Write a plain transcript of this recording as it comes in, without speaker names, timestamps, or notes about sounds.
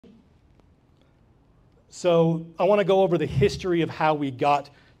So I want to go over the history of how we got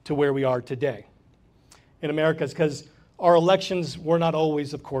to where we are today in America, because our elections were not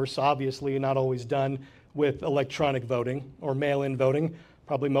always, of course, obviously not always done with electronic voting or mail-in voting.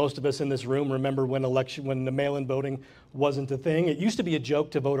 Probably most of us in this room remember when the mail-in voting wasn't a thing. It used to be a joke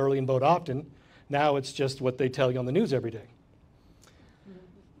to vote early and vote often. Now it's just what they tell you on the news every day.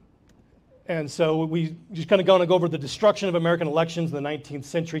 And so we just kind of going to go over the destruction of American elections in the 19th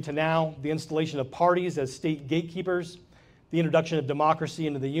century to now, the installation of parties as state gatekeepers, the introduction of democracy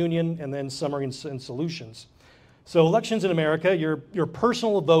into the Union, and then summary and solutions. So elections in America, your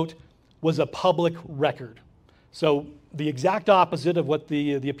personal vote was a public record. So the exact opposite of what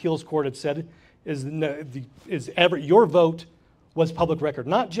the appeals court had said is your vote was public record.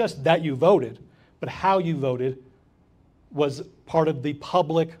 Not just that you voted, but how you voted was part of the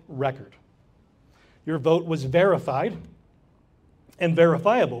public record. Your vote was verified and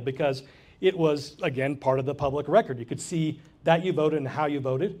verifiable because it was, again, part of the public record. You could see that you voted and how you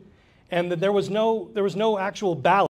voted, and that there was no actual ballot.